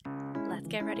Let's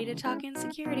get ready to talk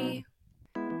insecurity.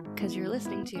 Because you're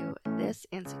listening to This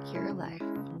Insecure Life.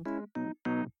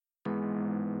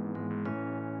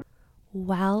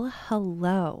 Well,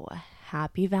 hello.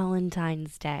 Happy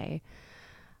Valentine's Day.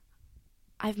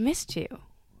 I've missed you.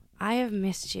 I have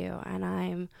missed you, and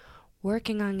I'm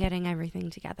working on getting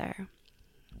everything together.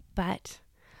 But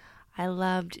I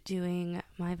loved doing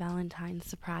my Valentine's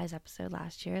surprise episode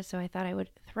last year, so I thought I would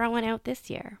throw one out this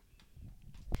year.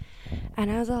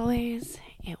 And as always,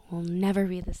 it will never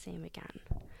be the same again.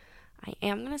 I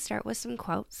am going to start with some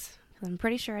quotes, because I'm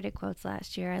pretty sure I did quotes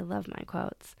last year. I love my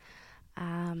quotes.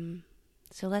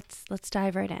 So let's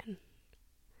dive right in.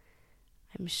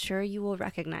 I'm sure you will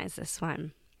recognize this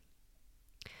one.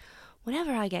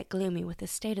 Whenever I get gloomy with the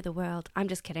state of the world, I'm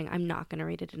just kidding. I'm not going to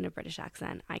read it in a British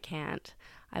accent. I can't.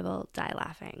 I will die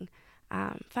laughing.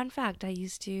 Fun fact, I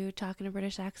used to talk in a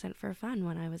British accent for fun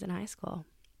when I was in high school.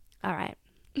 All right.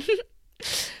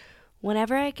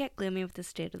 Whenever I get gloomy with the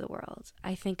state of the world,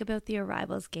 I think about the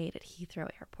arrivals gate at Heathrow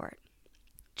Airport.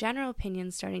 General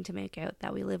opinion's starting to make out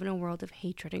that we live in a world of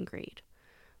hatred and greed.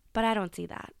 But I don't see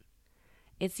that.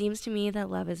 It seems to me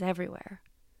that love is everywhere.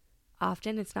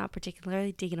 Often it's not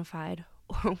particularly dignified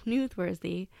or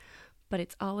newsworthy, but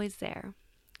it's always there.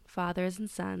 Fathers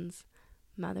and sons,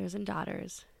 mothers and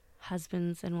daughters,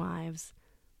 husbands and wives,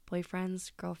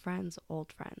 boyfriends, girlfriends,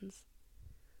 old friends.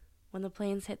 When the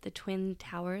planes hit the Twin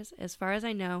Towers, as far as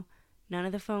I know, none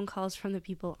of the phone calls from the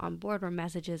people on board were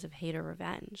messages of hate or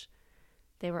revenge.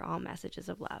 They were all messages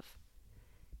of love.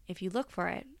 If you look for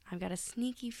it, I've got a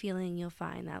sneaky feeling you'll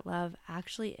find that love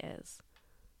actually is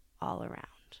all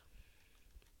around.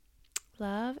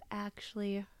 Love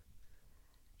actually.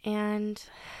 And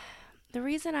the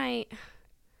reason I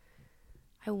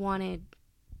wanted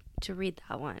to read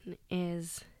that one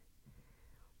is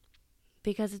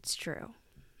because it's true.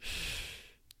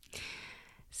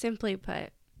 Simply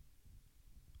put,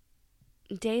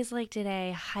 days like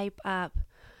today hype up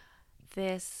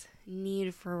this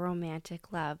need for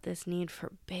romantic love, this need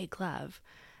for big love.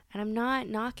 And I'm not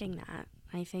knocking that.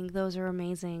 I think those are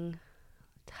amazing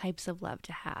types of love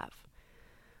to have.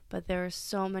 But there are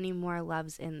so many more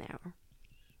loves in there.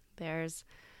 There's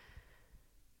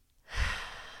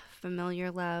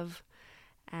familiar love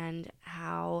and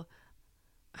how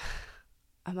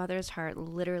a mother's heart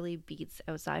literally beats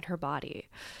outside her body.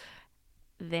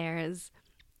 There's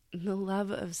the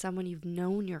love of someone you've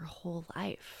known your whole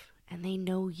life, and they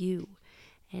know you,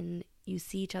 and you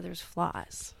see each other's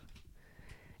flaws,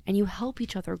 and you help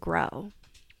each other grow.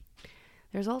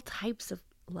 There's all types of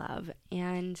love,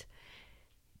 and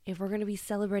if we're going to be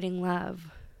celebrating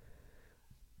love,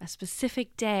 a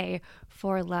specific day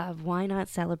for love, why not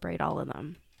celebrate all of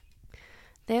them?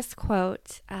 This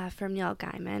quote from Neil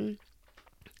Gaiman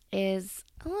is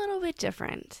a little bit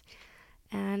different,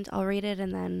 and I'll read it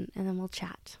and then we'll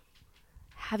chat.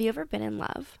 Have you ever been in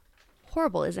love?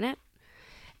 Horrible, isn't it?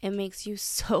 It makes you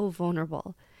so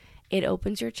vulnerable. It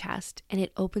opens your chest and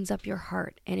it opens up your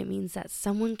heart, and it means that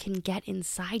someone can get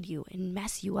inside you and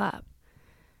mess you up.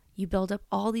 You build up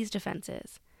all these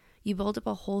defenses. You build up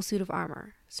a whole suit of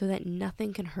armor so that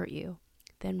nothing can hurt you.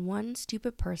 Then one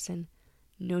stupid person,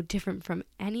 no different from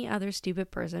any other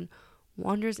stupid person,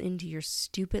 wanders into your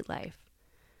stupid life.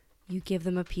 You give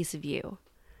them a piece of you.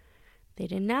 They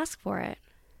didn't ask for it.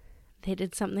 They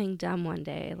did something dumb one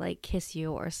day, like kiss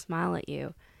you or smile at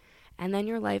you, and then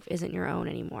your life isn't your own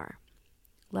anymore.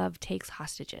 Love takes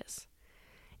hostages.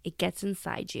 It gets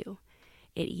inside you.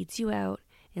 It eats you out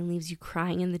and leaves you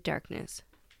crying in the darkness.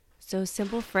 So a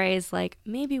simple phrase like,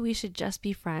 maybe we should just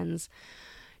be friends,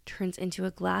 turns into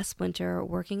a glass splinter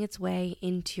working its way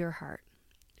into your heart.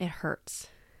 It hurts.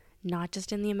 Not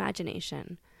just in the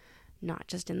imagination, not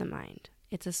just in the mind.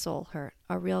 It's a soul hurt,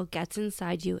 a real gets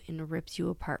inside you and rips you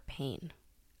apart pain.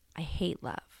 I hate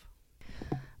love.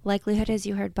 Likelihood is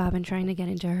you heard Bobbin trying to get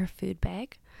into her food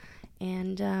bag,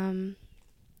 and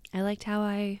I liked how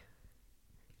I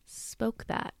spoke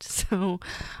that, so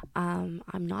I'm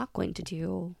not going to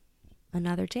do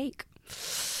another take.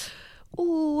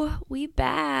 Ooh, we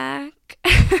back.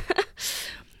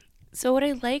 So what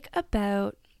I like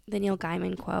about the Neil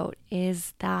Gaiman quote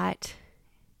is that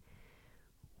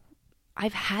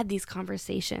I've had these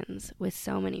conversations with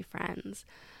so many friends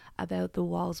about the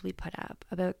walls we put up,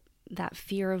 about that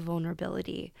fear of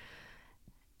vulnerability.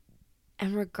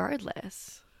 And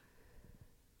regardless,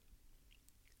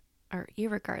 or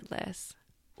irregardless,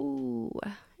 ooh,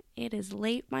 it is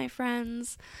late, my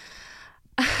friends.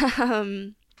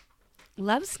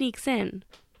 Love sneaks in.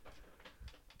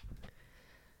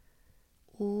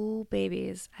 Ooh,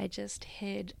 babies, I just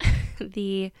hid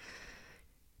the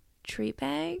treat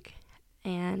bag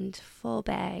and full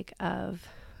bag of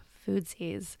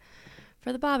foodsies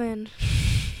for the bobbin.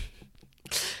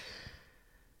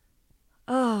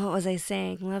 Oh, what was I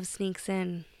saying? Love sneaks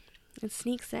in. It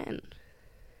sneaks in.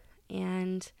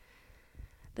 And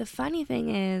the funny thing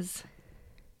is,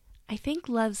 I think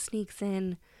love sneaks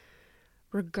in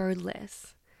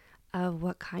regardless of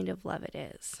what kind of love it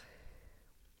is.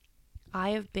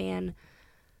 I have been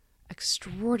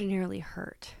extraordinarily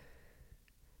hurt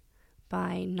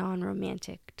by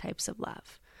non-romantic types of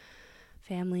love.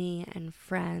 Family and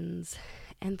friends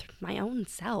and my own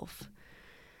self.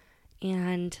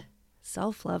 And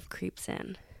self-love creeps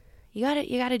in. You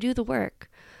gotta do the work.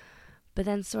 But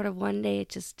then sort of one day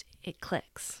it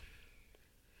clicks.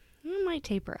 It might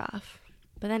taper off,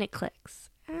 but then it clicks,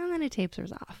 and then it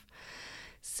tapers off.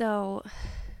 So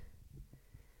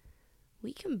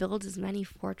we can build as many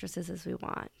fortresses as we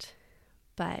want,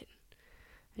 but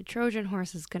a Trojan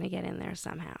horse is going to get in there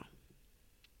somehow.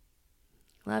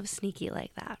 Love's sneaky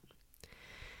like that.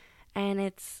 And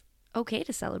it's okay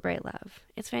to celebrate love.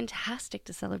 It's fantastic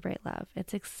to celebrate love.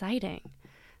 It's exciting.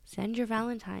 Send your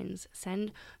Valentines.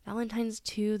 Send Valentines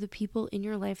to the people in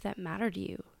your life that matter to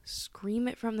you. Scream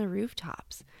it from the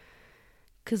rooftops.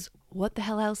 Because what the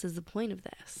hell else is the point of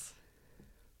this?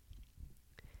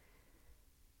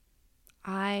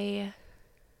 I'm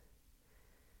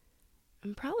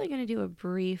probably going to do a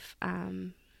brief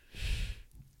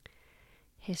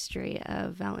history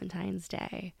of Valentine's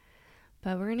Day,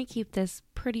 but we're going to keep this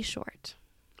pretty short.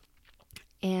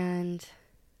 And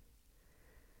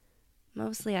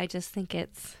mostly I just think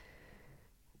it's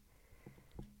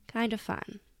kind of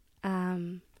fun.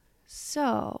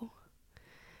 So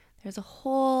there's a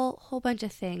whole bunch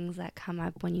of things that come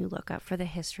up when you look up for the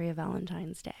history of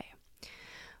Valentine's Day.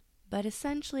 But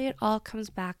essentially it all comes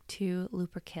back to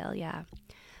Lupercalia,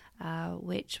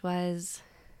 which was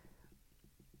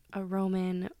a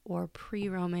Roman or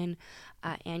pre-Roman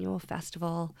annual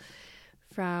festival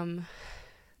from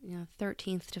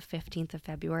 13th to 15th of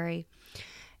February.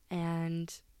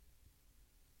 And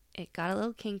it got a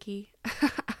little kinky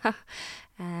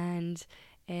and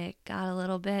it got a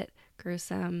little bit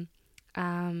gruesome.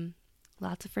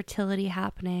 Lots of fertility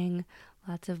happening,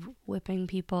 lots of whipping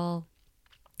people.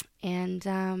 And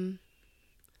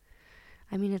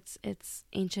it's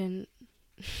ancient.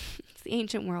 It's the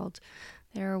ancient world.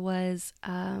 There was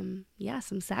some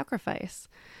sacrifice.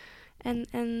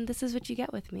 And this is what you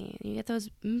get with me. You get those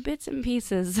bits and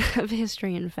pieces of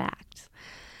history and facts.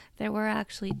 There were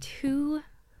actually two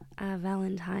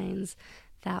Valentines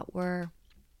that were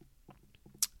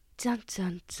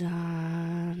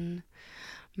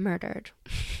murdered.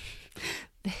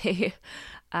 They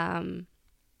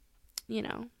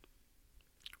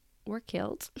were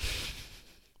killed.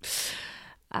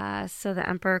 So the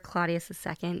Emperor Claudius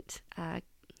II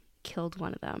killed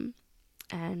one of them.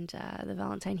 And the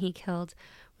Valentine he killed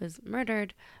was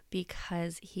murdered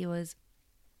because he was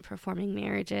performing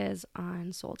marriages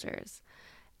on soldiers.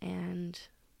 And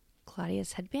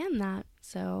Claudius had banned that.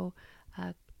 So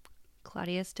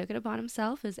Claudius took it upon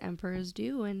himself, as emperors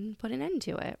do, and put an end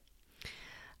to it.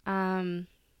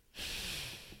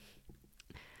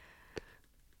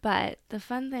 But the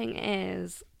fun thing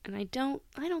is, and I don't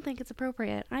think it's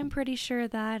appropriate. I'm pretty sure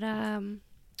that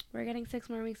we're getting 6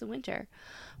 more weeks of winter.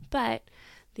 But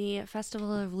the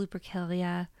Festival of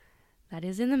Lupercalia, that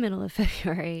is in the middle of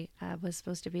February, was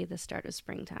supposed to be the start of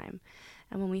springtime.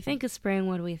 And when we think of spring,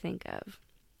 what do we think of?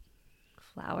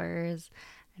 Flowers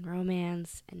and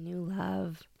romance and new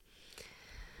love.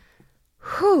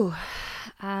 Whew.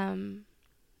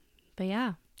 But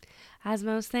yeah, as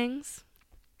most things,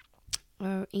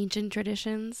 or ancient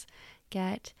traditions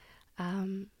get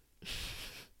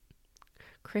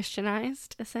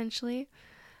Christianized, essentially,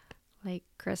 like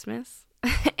Christmas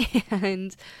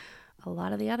and a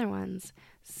lot of the other ones.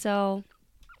 So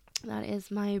that is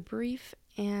my brief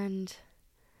and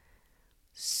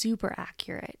super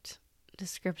accurate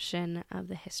description of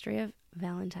the history of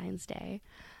Valentine's Day.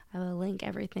 I will link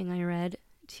everything I read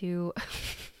to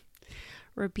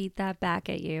repeat that back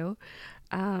at you.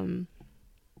 And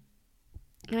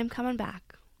I'm coming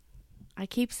back. I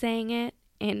keep saying it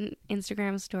in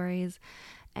Instagram stories,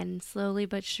 and slowly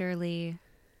but surely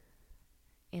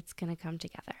it's going to come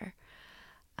together.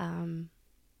 I'm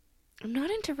not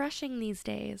into rushing these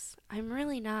days. I'm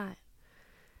really not.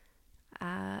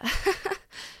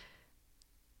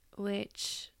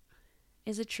 Which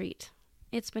is a treat.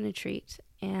 It's been a treat,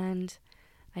 and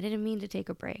I didn't mean to take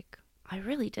a break. I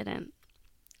really didn't.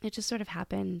 It just sort of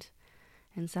happened,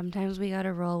 and sometimes we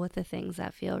gotta roll with the things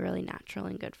that feel really natural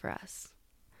and good for us.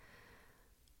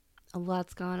 a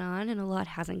lot's gone on and a lot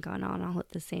hasn't gone on all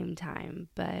at the same time.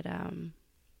 But,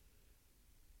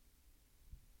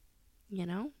 you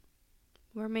know,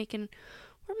 we're making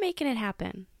it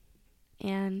happen.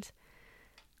 And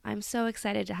I'm so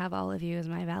excited to have all of you as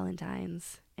my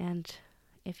Valentines. And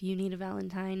if you need a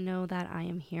Valentine, know that I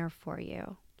am here for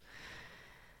you.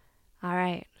 All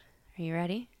right. Are you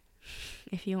ready?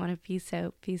 If you want to peace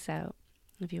out, peace out.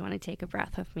 If you want to take a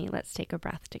breath with me, let's take a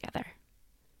breath together.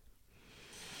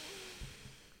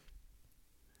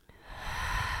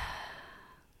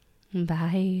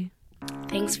 Bye.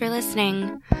 Thanks for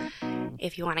listening.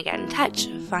 If you want to get in touch,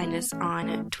 find us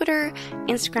on Twitter,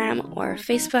 Instagram, or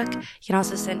Facebook. You can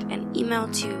also send an email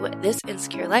to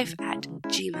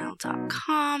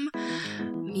thisinsecurelife@gmail.com.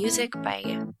 Music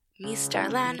by Miss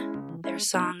Darlan. Their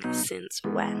song Since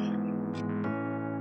When.